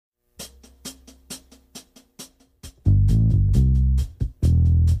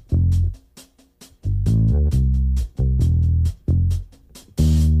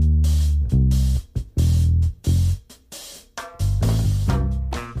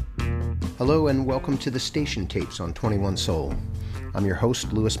Hello and welcome to the Station Tapes on 21 Soul. I'm your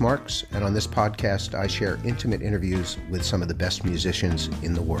host, Louis Marks, and on this podcast I share intimate interviews with some of the best musicians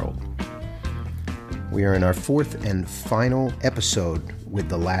in the world. We are in our fourth and final episode with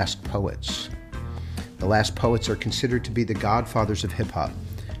The Last Poets. The Last Poets are considered to be the godfathers of hip-hop,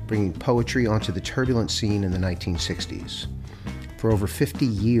 bringing poetry onto the turbulent scene in the 1960s. For over 50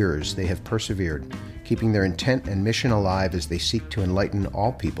 years, they have persevered, keeping their intent and mission alive as they seek to enlighten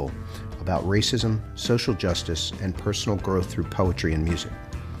all people about racism, social justice, and personal growth through poetry and music.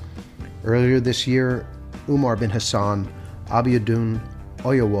 Earlier this year, Umar bin Hassan, Abiodun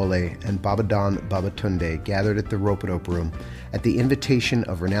Oyewole, and Babadan Babatunde gathered at the Rope-a-Dope Room at the invitation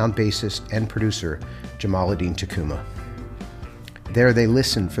of renowned bassist and producer Jamaaladeen Tacuma. There they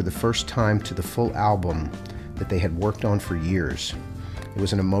listened for the first time to the full album that they had worked on for years. It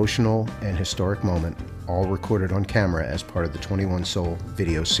was an emotional and historic moment, all recorded on camera as part of the 21 Soul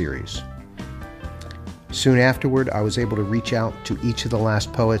video series. Soon afterward, I was able to reach out to each of the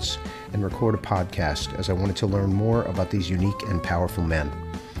Last Poets and record a podcast as I wanted to learn more about these unique and powerful men.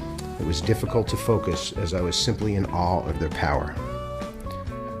 It was difficult to focus as I was simply in awe of their power.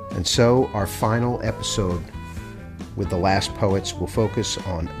 And so our final episode with the Last Poets will focus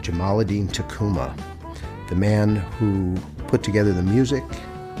on Jamaaladeen Tacuma, the man who put together the music,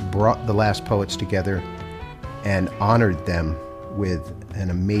 brought the Last Poets together, and honored them with an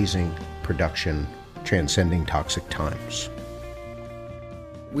amazing production transcending toxic times.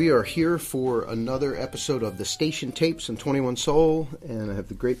 We are here for another episode of the Station Tapes on 21 Soul, and I have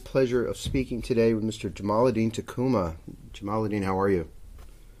the great pleasure of speaking today with Mr. Jamaaladeen Tacuma. Jamaaladeen, how are you?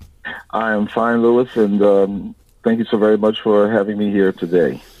 I am fine, Louis, and thank you so very much for having me here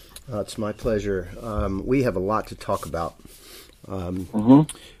today. It's my pleasure. We have a lot to talk about.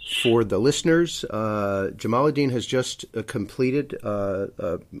 For the listeners, Jamaaladeen has just completed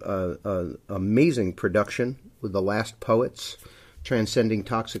amazing production with The Last Poets, Transcending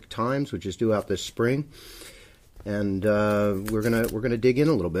Toxic Times, which is due out this spring, and we're gonna dig in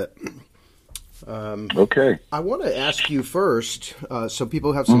a little bit. Okay. I want to ask you first, so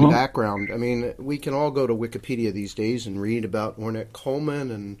people have some background. I mean, we can all go to Wikipedia these days and read about Ornette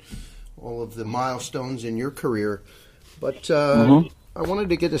Coleman and all of the milestones in your career, but I wanted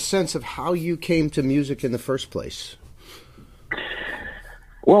to get a sense of how you came to music in the first place.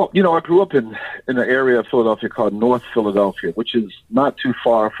 Well, I grew up in an area of Philadelphia called North Philadelphia, which is not too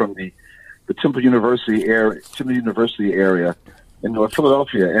far from the Temple University area in North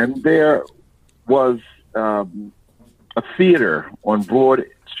Philadelphia, and there was a theater on Broad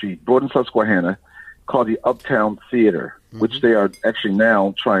and Susquehanna, called the Uptown Theater, which they are actually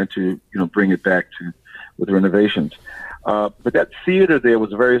now trying to bring it back to with renovations. But that theater there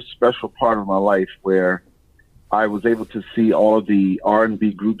was a very special part of my life, where I was able to see all of the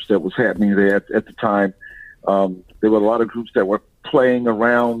R&B groups that was happening there at the time. There were a lot of groups that were playing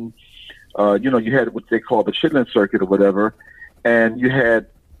around. You had what they call the Chitlin Circuit or whatever, and you had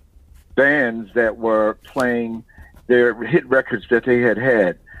bands that were playing their hit records that they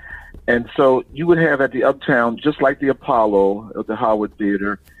had. And so you would have at the Uptown, just like the Apollo of the Howard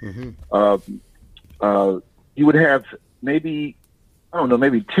Theater, you would have maybe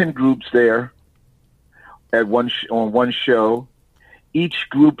 10 groups there at on one show, each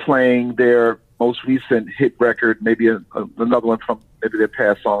group playing their most recent hit record, maybe another one from maybe their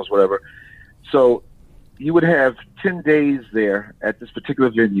past songs, whatever. So you would have 10 days there at this particular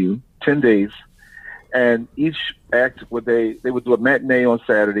venue, 10 days, and each act they would do a matinee on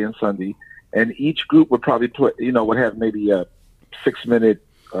Saturday and Sunday, and each group would probably play, would have maybe a 6-minute,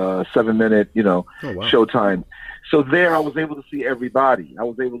 7-minute, showtime. So there I was able to see everybody. I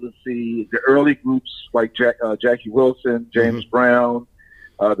was able to see the early groups like Jackie Wilson, James Brown,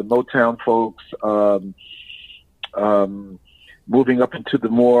 the Motown folks, moving up into the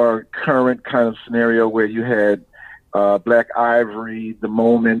more current kind of scenario where you had Black Ivory, The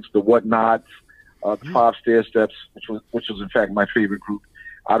Moments, The Whatnots, the Five Stairsteps, which was in fact my favorite group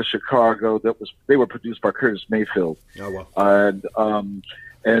out of Chicago. They were produced by Curtis Mayfield. Oh, wow.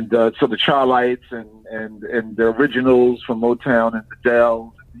 And so the Charlites and the Originals from Motown and the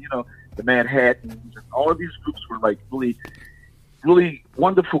Dells, the Manhattans, and all of these groups were like really, really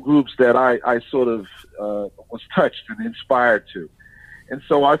wonderful groups that I sort of was touched and inspired to. And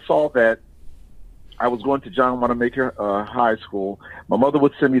so I saw that I was going to John Wanamaker High School. My mother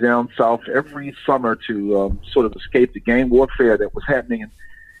would send me down south every summer to sort of escape the gang warfare that was happening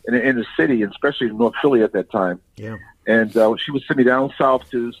in the inner city, especially in North Philly at that time. Yeah. And she would send me down south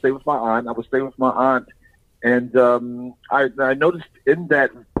to stay with my aunt. I would stay with my aunt. And I noticed in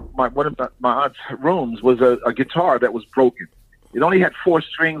that one of my aunt's rooms was a guitar that was broken. It only had 4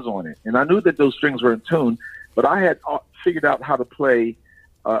 strings on it, and I knew that those strings were in tune, but I had figured out how to play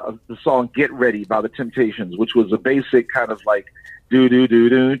the song "Get Ready" by the Temptations, which was a basic kind of like do do do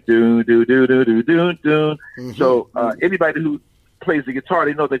do do do do do do do do. So anybody who plays the guitar,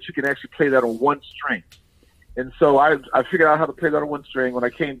 they know that you can actually play that on one string. And so I figured out how to play that on one string. When I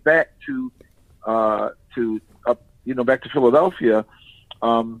came back to back to Philadelphia,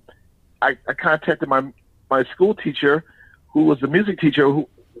 I contacted my school teacher, who was the music teacher. Who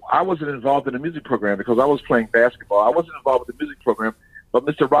I wasn't involved in the music program because I was playing basketball. I wasn't involved with the music program, but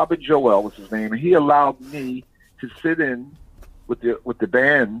Mr. Robert Joel was his name, and he allowed me to sit in with the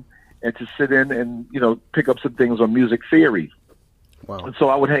band and to sit in and pick up some things on music theory. Wow. And so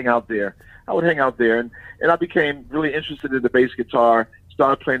I would hang out there. And I became really interested in the bass guitar.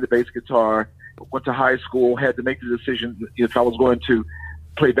 Started playing the bass guitar. Went to high school. Had to make the decision if I was going to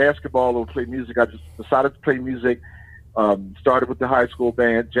play basketball or play music. I just decided to play music. Started with the high school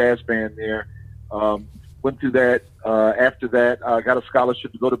band, jazz band there. Went through that. After that, I got a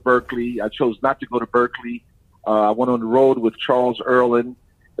scholarship to go to Berkeley. I chose not to go to Berkeley. I went on the road with Charles Earlin,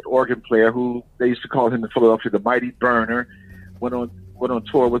 an organ player who they used to call him in Philadelphia the Mighty Burner. Went on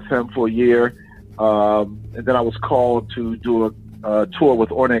tour with him for a year. And then I was called to do a tour with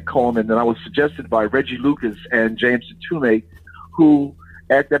Ornette Coleman. And I was suggested by Reggie Lucas and James Tume, who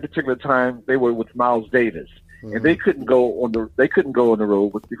at that particular time they were with Miles Davis. And they couldn't go on the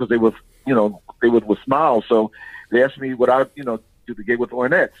road because they were with Miles. So they asked me would I do the gig with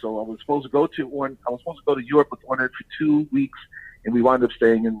Ornette. So I was supposed to go to Europe with Ornette for 2 weeks, and we wound up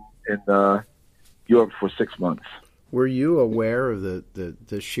staying in Europe for 6 months. Were you aware of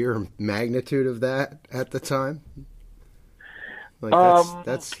the sheer magnitude of that at the time?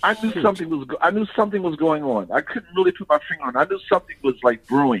 That's I knew huge. something was going on. I couldn't really put my finger on it. I knew something was like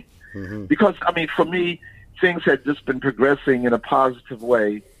brewing, because for me, things had just been progressing in a positive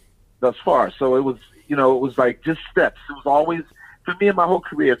way thus far. So it was like just steps. It was always, for me in my whole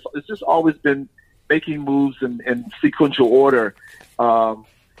career, it's just always been making moves in sequential order.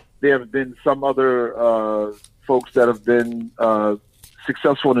 There have been some other folks that have been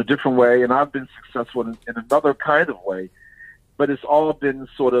successful in a different way, and I've been successful in another kind of way. But it's all been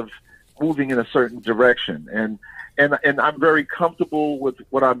sort of moving in a certain direction, and I'm very comfortable with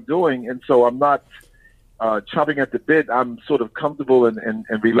what I'm doing, and so I'm not chopping at the bit. I'm sort of comfortable and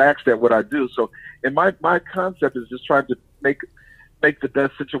relaxed at what I do. So, and my concept is just trying to make the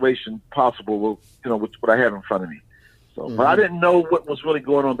best situation possible with what I have in front of me. So, but I didn't know what was really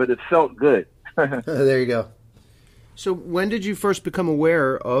going on, but it felt good. There you go. So when did you first become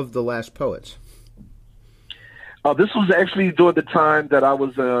aware of The Last Poets? This was actually during the time that I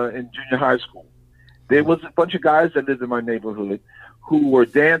was in junior high school. There was a bunch of guys that lived in my neighborhood who were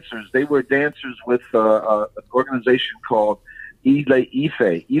dancers. They were dancers with an organization called Ile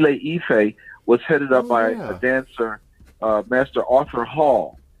Ife. Ile Ife was headed up by a dancer, Master Arthur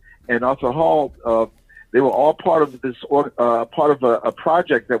Hall. And Arthur Hall, they were all part of this, part of a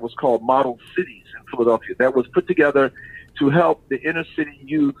project that was called Model Cities in Philadelphia that was put together to help the inner city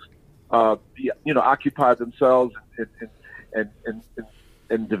youth, occupy themselves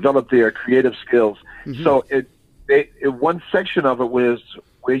and develop their creative skills. So one section of it was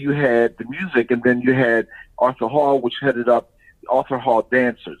where you had the music, and then you had Arthur Hall, which headed up Arthur Hall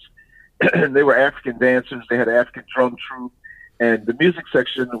Dancers. And they were African dancers. They had an African drum troupe. And the music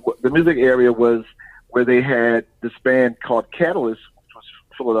section, the music area was where they had this band called Catalyst, which was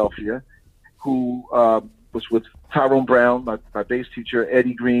Philadelphia, who was with Tyrone Brown, my bass teacher,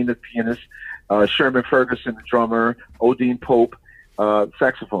 Eddie Green, the pianist, Sherman Ferguson, the drummer, Odine Pope,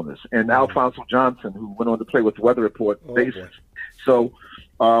 saxophonist, and Alfonso Johnson, who went on to play with the Weather Report, bassist. So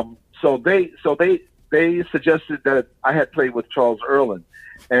they suggested that I had played with Charles Earlin,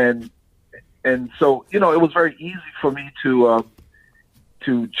 and so it was very easy for me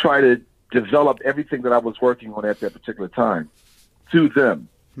to try to develop everything that I was working on at that particular time to them.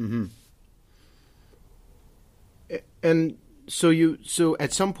 And so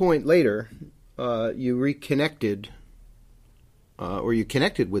at some point later, you reconnected. Or you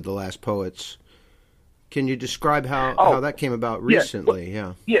connected with The Last Poets. Can you describe how that came about recently?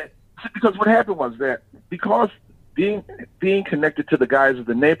 Yeah, because what happened was that because being connected to the guys of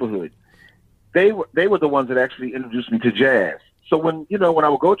the neighborhood, they were the ones that actually introduced me to jazz. So when I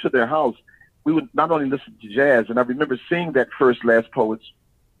would go to their house, we would not only listen to jazz, and I remember seeing that first Last Poets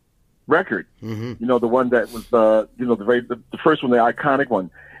record, the one that was the first one, the iconic one,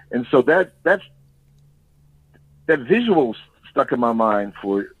 and so that visual stuck in my mind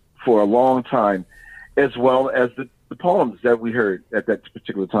for a long time, as well as the poems that we heard at that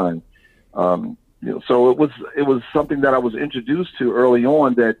particular time. So it was something that I was introduced to early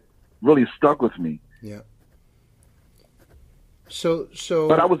on that really stuck with me. Yeah. So.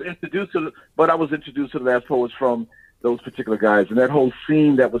 But I was introduced to the Last Poets from those particular guys and that whole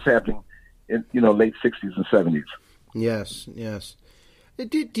scene that was happening in late '60s and '70s. Yes. Yes.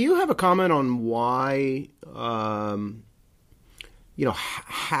 Do you have a comment on why,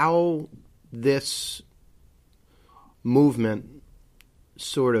 how this movement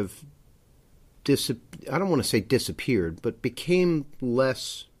sort of I don't want to say disappeared, but became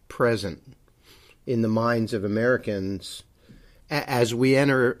less present in the minds of Americans as we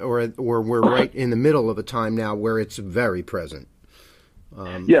enter, or we're right in the middle of a time now where it's very present?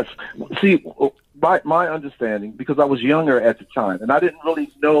 Yes. See, my understanding, because I was younger at the time, and I didn't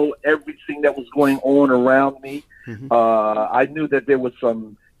really know everything that was going on around me. Mm-hmm. I knew that there was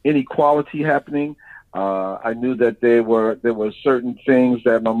some inequality happening. I knew that there were certain things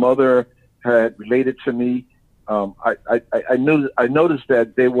that my mother had related to me. I noticed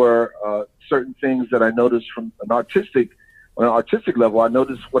that there were certain things that I noticed from on an artistic level. I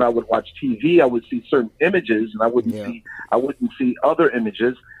noticed when I would watch TV, I would see certain images, and I wouldn't see other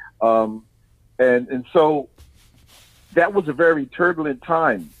images. And so that was a very turbulent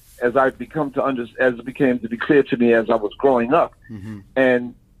time as it became to be clear to me as I was growing up. Mm-hmm.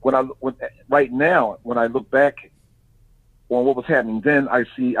 And right now, when I look back on what was happening then, I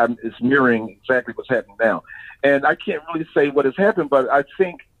see it's mirroring exactly what's happening now. And I can't really say what has happened, but I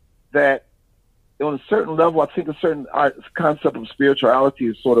think that on a certain level, I think a certain concept of spirituality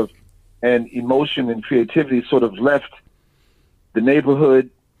is sort of, and emotion and creativity sort of left the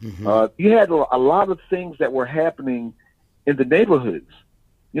neighborhood. Mm-hmm. You had a lot of things that were happening in the neighborhoods.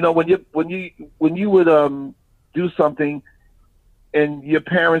 When you would do something and your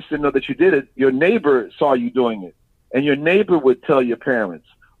parents didn't know that you did it, your neighbor saw you doing it, and your neighbor would tell your parents,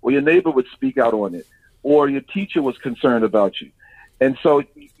 or your neighbor would speak out on it, or your teacher was concerned about you. And so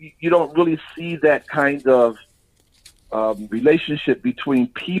you don't really see that kind of relationship between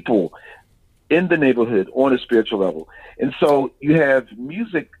people in the neighborhood on a spiritual level. And so you have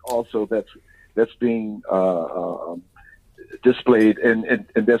music also that's being displayed and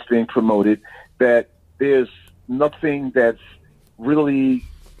that's being promoted, that there's nothing that's really,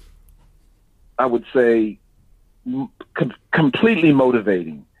 I would say, completely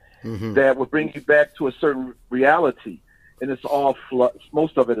motivating, mm-hmm. that would bring you back to a certain reality. And it's all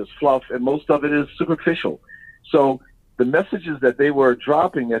most of it is fluff, and most of it is superficial. So the messages that they were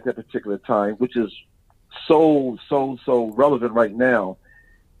dropping at that particular time, which is so relevant right now,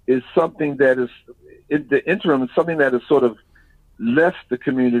 is something that is in the interim. It's something that has sort of left the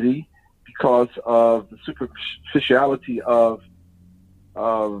community because of the superficiality of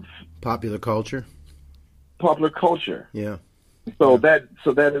popular culture. Yeah. So that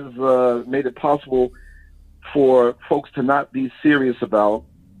has made it possible for folks to not be serious about,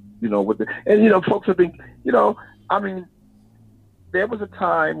 folks have been, there was a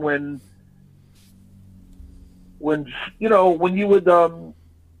time when you would,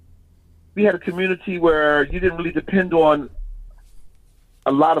 we had a community where you didn't really depend on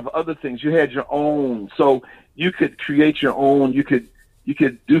a lot of other things. You had your own, so you could create your own. You could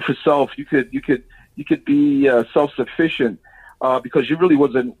do for self. You could be self-sufficient because you really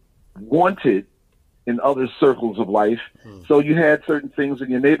wasn't wanted in other circles of life. So you had certain things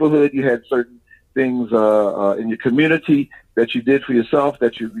in your neighborhood. You had certain things in your community that you did for yourself,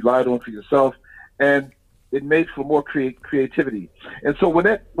 that you relied on for yourself, and it made for more creativity. And so when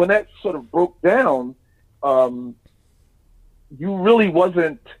that sort of broke down, you really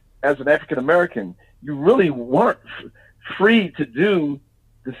wasn't, as an African American, you really weren't free to do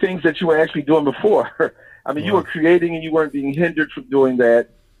the things that you were actually doing before. I mean, you were creating and you weren't being hindered from doing that.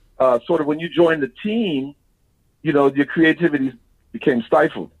 Sort of when you joined the team, your creativity became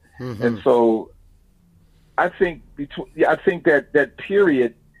stifled. Mm-hmm. And so I think that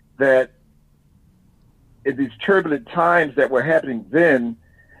period, that in these turbulent times that were happening then,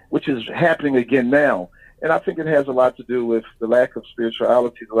 which is happening again now, and I think it has a lot to do with the lack of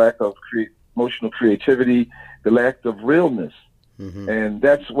spirituality, the lack of emotional creativity, the lack of realness. Mm-hmm. And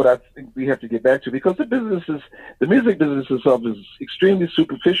that's what I think we have to get back to, because the music business itself is extremely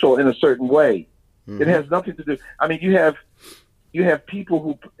superficial in a certain way. Mm-hmm. It has nothing to do. I mean, you have people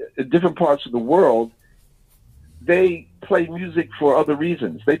who, in different parts of the world, they play music for other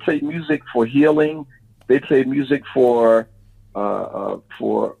reasons. They play music for healing. They play music for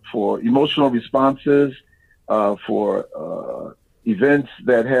emotional responses, for events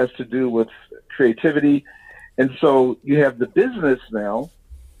that has to do with creativity. And so you have the business now,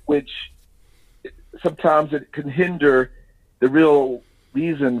 which sometimes it can hinder the real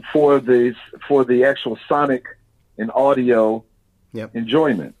reason for the actual sonic and audio Yep.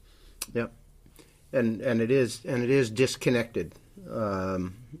 enjoyment. Yep. And it is disconnected. It's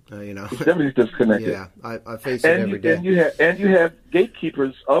definitely disconnected. Yeah, I face it every day. And you have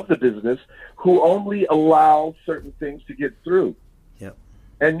gatekeepers of the business who only allow certain things to get through. Yep.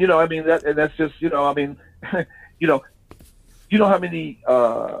 And that's just you know how many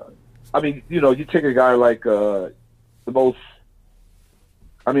you take a guy like the most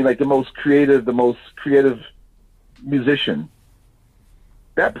creative musician.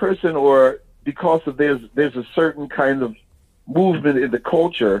 That person, or because of there's a certain kind of movement in the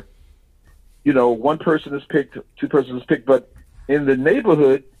culture, one person is picked, two persons is picked, but in the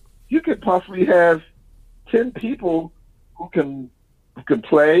neighborhood, you could possibly have 10 people who can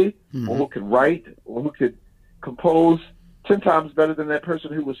play, Mm-hmm. or who can write, or who could compose 10 times better than that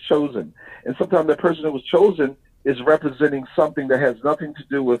person who was chosen. And sometimes that person who was chosen is representing something that has nothing to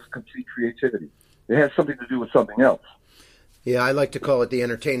do with complete creativity. It has something to do with something else. Yeah, I like to call it the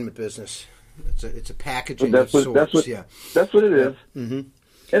entertainment business. It's a packaging That's of what, sorts. That's what it is. Mm-hmm. And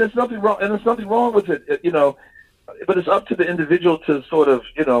there's nothing wrong. And there's nothing wrong with it, But it's up to the individual to sort of,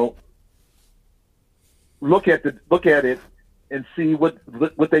 look at it and see what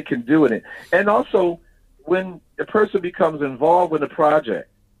they can do in it. And also, when a person becomes involved in a project,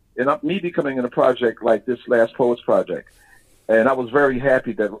 and me becoming in a project like this Last Poets project, and I was very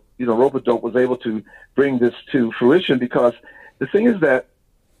happy that Rope-A-Dope was able to bring this to fruition, because the thing is that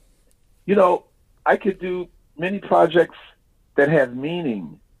I could do many projects that have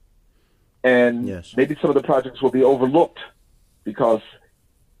meaning, and yes, maybe some of the projects will be overlooked because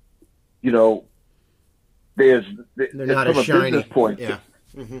they're not from as a shiny. business point. Yeah.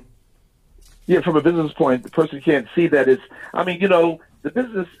 Mm-hmm. Yeah, from a business point, the person can't see that it's. I mean, the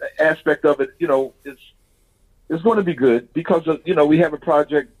business aspect of it, is going to be good because of, we have a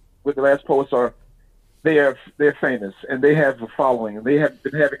project with the Last Poets they're famous and they have a following, and they have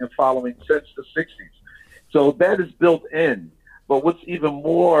been having a following since the 60s. So that is built in. But what's even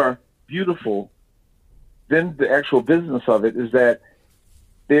more beautiful than the actual business of it is that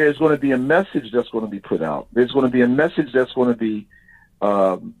there's going to be a message that's going to be put out. There's going to be a message that's going to be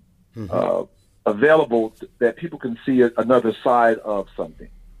available that people can see another side of something.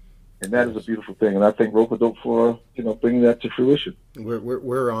 And that is a beautiful thing. And I thank Rope-A-Dope for, bringing that to fruition.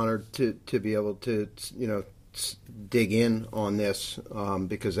 We're honored to be able to, dig in on this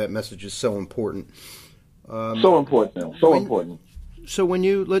because that message is so important. So important now. So important. So when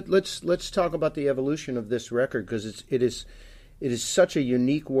let's talk about the evolution of this record, because it is such a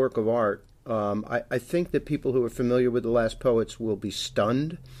unique work of art. I think that people who are familiar with the Last Poets will be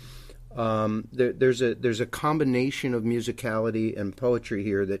stunned. There's a combination of musicality and poetry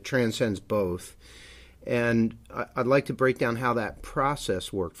here that transcends both, and I'd like to break down how that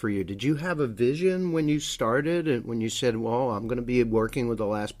process worked for you. Did you have a vision when you started, and when you said, "Well, I'm going to be working with the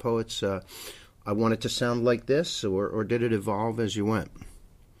Last Poets"? I want it to sound like this, or did it evolve as you went?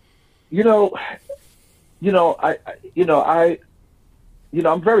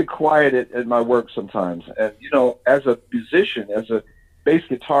 I'm very quiet in my work sometimes, and as a musician, as a bass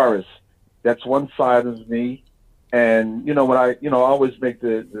guitarist, that's one side of me. And when I always make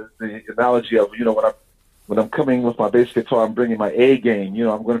the analogy of when I'm coming with my bass guitar, I'm bringing my A game.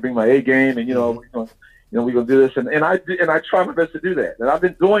 I'm going to bring my A game, and we're going to do this, and I try my best to do that. And I've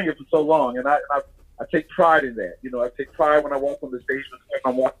been doing it for so long, and I take pride in that. I take pride when I walk on the stage with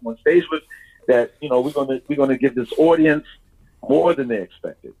I'm walking on stage with that. We're going to give this audience more than they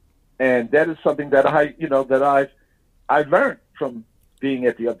expected, and that is something that I've learned from being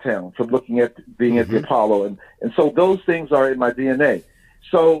at the Uptown, from looking at being at the Apollo, and so those things are in my DNA.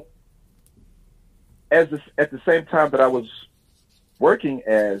 So at the same time that I was working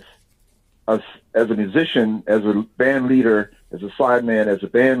as a musician, as a band leader, as a sideman, as a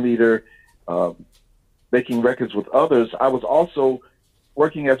band leader, making records with others, I was also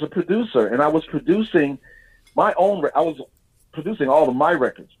working as a producer, and I was producing my own. I was producing all of my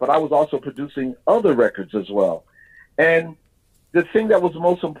records, but I was also producing other records as well. And the thing that was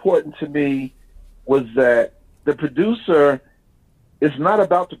most important to me was that the producer is not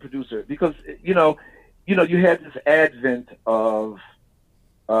about the producer, because you had this advent of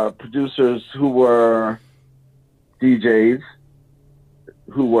producers who were DJs,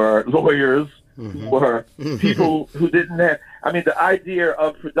 who were lawyers, who were people who didn't have. I mean, the idea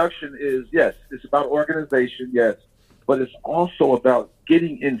of production is, yes, it's about organization, yes, but it's also about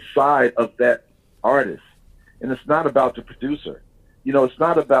getting inside of that artist. And it's not about the producer. I'm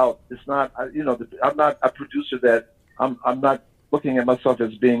not a producer that I'm not looking at myself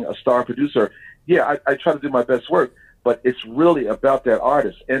as being a star producer. Yeah, I try to do my best work, but it's really about that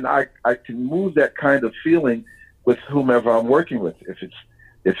artist. And I can move that kind of feeling with whomever I'm working with. If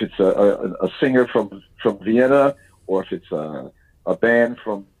it's a singer from Vienna, or if it's a band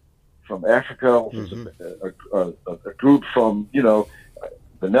from Africa, or if it's a group from,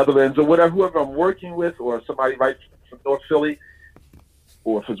 the Netherlands, or whoever I'm working with, or somebody right from North Philly,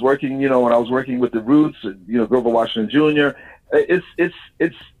 or if it's working, when I was working with the Roots, Grover Washington Jr., it's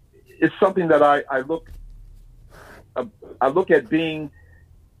something that I look at being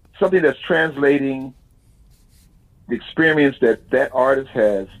something that's translating the experience that artist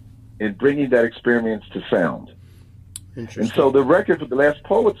has and bringing that experience to sound. Interesting. And so the record for The Last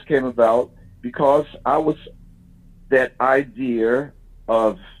Poets came about because I was that idea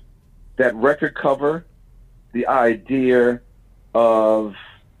of that record cover, the idea of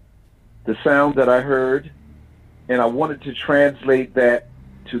the sound that I heard, and I wanted to translate that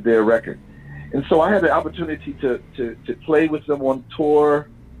to their record. And so I had the opportunity to play with them on tour.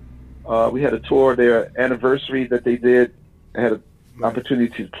 We had a tour, their anniversary that they did. I had an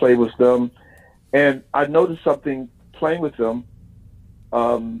opportunity to play with them. And I noticed something playing with them.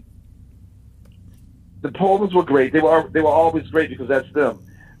 The poems were great. They were always great because that's them.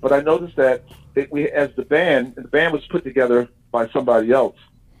 But I noticed that the band was put together by somebody else.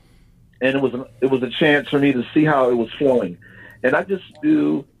 And it was a chance for me to see how it was flowing. And I just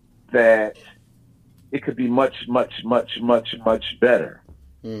knew that it could be much, much, much, much, much better.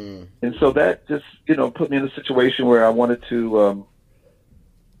 Mm. And so that just, put me in a situation where I wanted to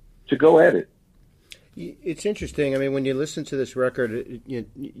go at it. It's interesting. I mean, when you listen to this record, you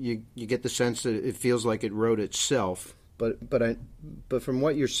get the sense that it feels like it wrote itself. But from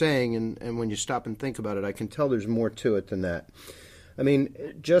what you're saying, and when you stop and think about it, I can tell there's more to it than that. I mean,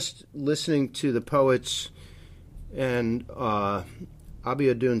 just listening to the Poets and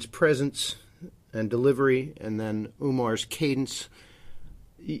Abiodun's presence and delivery, and then Umar's cadence,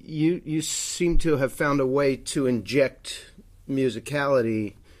 you seem to have found a way to inject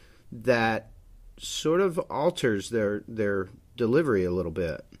musicality that sort of alters their delivery a little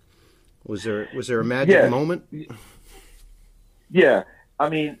bit. Was there a magic moment? Yeah, I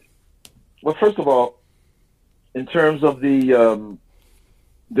mean, well, first of all, in terms of the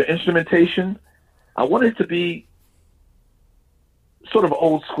instrumentation, I wanted it to be sort of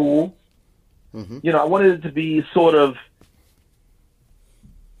old school. Mm-hmm. I wanted it to be sort of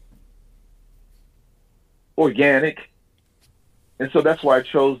organic, and so that's why I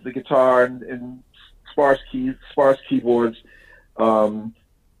chose the guitar and sparse keyboards, drums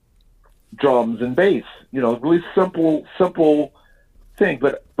and bass. Really simple thing.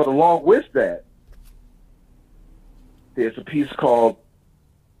 But along with that, there's a piece called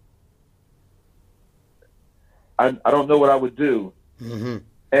I Don't Know What I Would Do. Mm-hmm.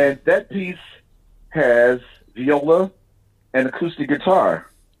 And that piece has viola and acoustic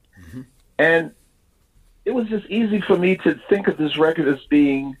guitar. Mm-hmm. And it was just easy for me to think of this record as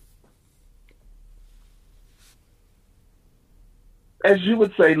being, as you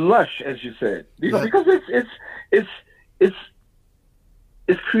would say, lush, as you said. Because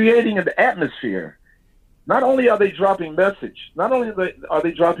it's creating an atmosphere. Not only are they dropping message, not only are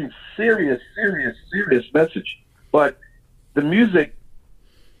they dropping serious message, but the music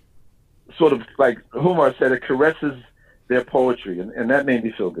sort of, like Umar said, it caresses their poetry, and that made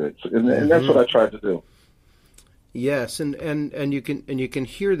me feel good. And that's what I tried to do. Yes, and you can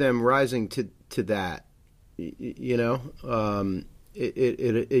hear them rising to that. You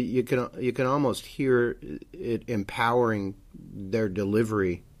can almost hear it empowering their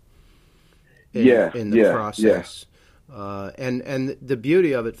delivery in the process. Yeah. And the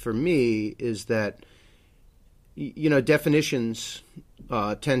beauty of it for me is that definitions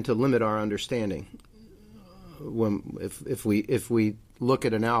tend to limit our understanding. If we look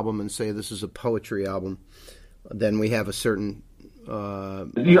at an album and say this is a poetry album, then we have a certain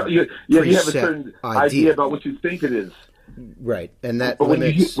you have a certain idea about what you think it is. Right, and that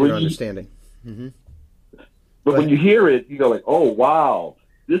limits your understanding. Mm-hmm. But when you hear it, you go like, "Oh, wow,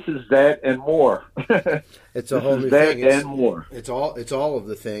 this is that and more." It's a whole new thing. And more. It's all of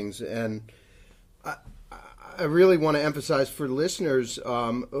the things, and I really want to emphasize for listeners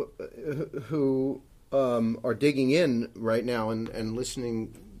who are digging in right now and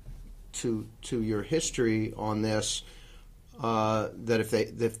listening to your history on this, that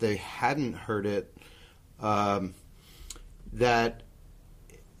if they hadn't heard it, that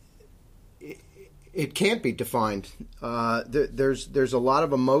it can't be defined. There's a lot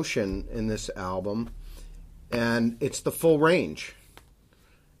of emotion in this album, and it's the full range.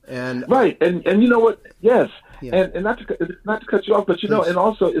 And right, and you know what? Yes, yeah. And not to cut you off, but and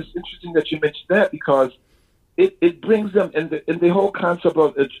also it's interesting that you mentioned that, because it brings them in the whole concept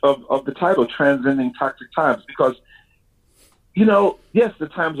of the title, Transcending Toxic Times, because, yes, the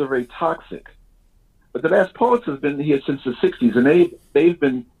times are very toxic, but the Last Poets has been here since the 60s, and they've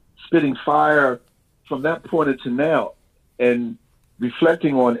been spitting fire from that point until now, and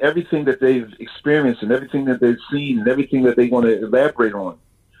reflecting on everything that they've experienced and everything that they've seen and everything that they want to elaborate on.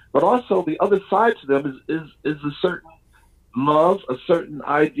 But also the other side to them is a certain love, a certain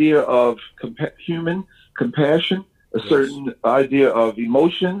idea of human compassion, a certain idea of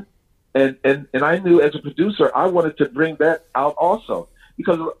emotion. And I knew as a producer, I wanted to bring that out also.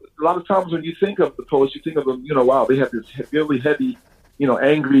 Because a lot of times when you think of the poets, you think of them, wow, they have this really heavy,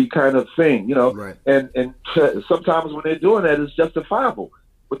 angry kind of thing, Right. And sometimes when they're doing that, it's justifiable.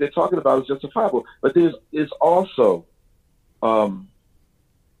 What they're talking about is justifiable. But there's also a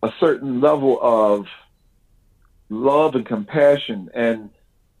certain level of love and compassion and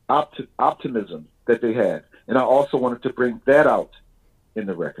optimism that they had. And I also wanted to bring that out in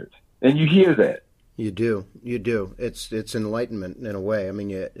the record. And you hear that. You do. It's enlightenment in a way. I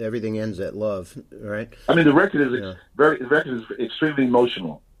mean, everything ends at love, right? I mean, the record is extremely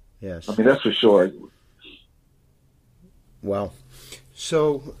emotional. Yes. I mean, that's for sure. Wow.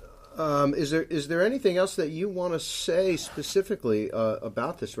 So, is there anything else that you want to say specifically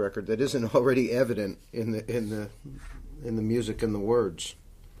about this record that isn't already evident in the music and the words?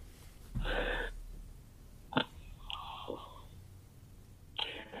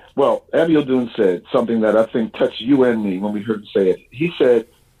 Well, Abby O'Doon said something that I think touched you and me when we heard him say it. He said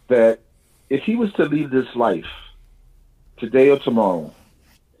that if he was to leave this life today or tomorrow,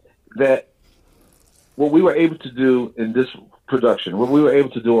 that what we were able to do in this production, what we were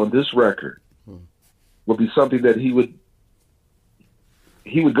able to do on this record, would be something that he would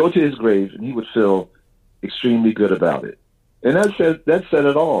go to his grave and he would feel extremely good about it. And that said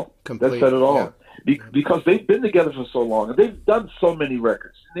it all. Complete, that said it all. Yeah. Because they've been together for so long, and they've done so many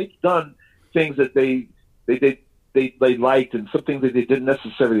records. And they've done things that they liked, and some things that they didn't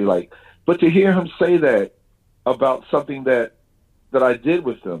necessarily like. But to hear him say that about something that I did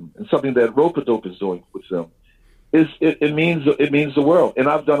with them, and something that Rope-A-Dope is doing with them, it means the world. And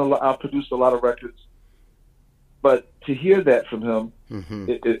I've produced a lot of records, but to hear that from him,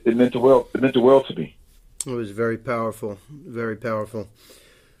 it meant the world. It meant the world to me. It was very powerful, very powerful.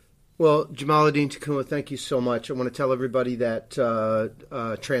 Well, Jamaaladeen Tacuma, thank you so much. I want to tell everybody that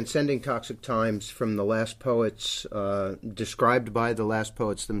Transcending Toxic Times from The Last Poets, described by The Last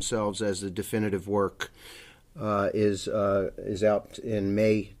Poets themselves as the definitive work, is out in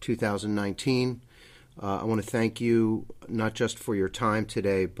May 2019. I want to thank you not just for your time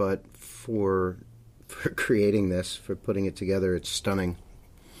today, but for creating this, for putting it together. It's stunning.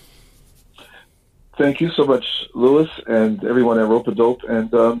 Thank you so much, Louis, and everyone at Rope-A-Dope.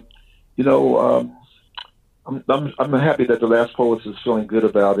 And I'm happy that The Last Poets is feeling good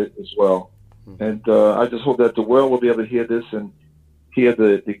about it as well. And I just hope that the world will be able to hear this and hear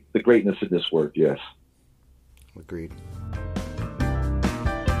the greatness of this work. Yes. Agreed.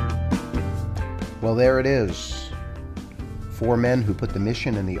 Well, there it is. 4 men who put the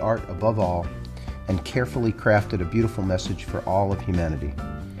mission and the art above all and carefully crafted a beautiful message for all of humanity.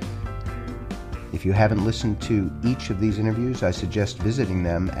 If you haven't listened to each of these interviews, I suggest visiting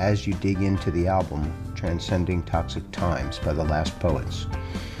them as you dig into the album, Transcending Toxic Times by The Last Poets.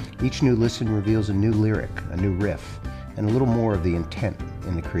 Each new listen reveals a new lyric, a new riff, and a little more of the intent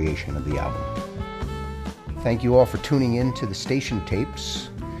in the creation of the album. Thank you all for tuning in to the Station Tapes.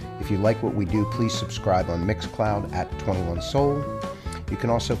 If you like what we do, please subscribe on Mixcloud at 21 Soul. You can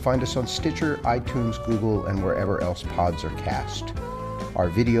also find us on Stitcher, iTunes, Google, and wherever else pods are cast. Our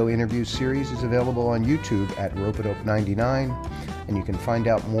video interview series is available on YouTube at Rope-A-Dope 99, and you can find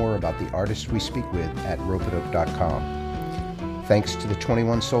out more about the artists we speak with at ropeadope.com. Thanks to the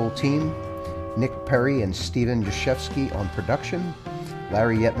 21 Soul team, Nick Perry and Steven Jaszewski on production,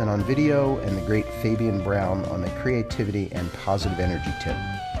 Larry Yetman on video, and the great Fabian Brown on the creativity and positive energy tip.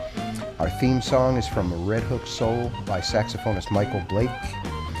 Our theme song is from Red Hook Soul by saxophonist Michael Blake.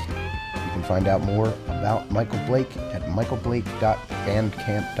 You can find out more about Michael Blake at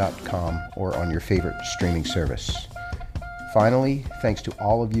michaelblake.bandcamp.com or on your favorite streaming service. Finally, thanks to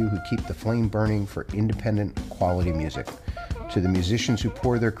all of you who keep the flame burning for independent, quality music, to the musicians who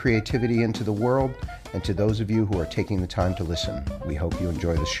pour their creativity into the world, and to those of you who are taking the time to listen. We hope you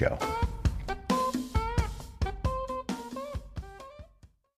enjoy the show.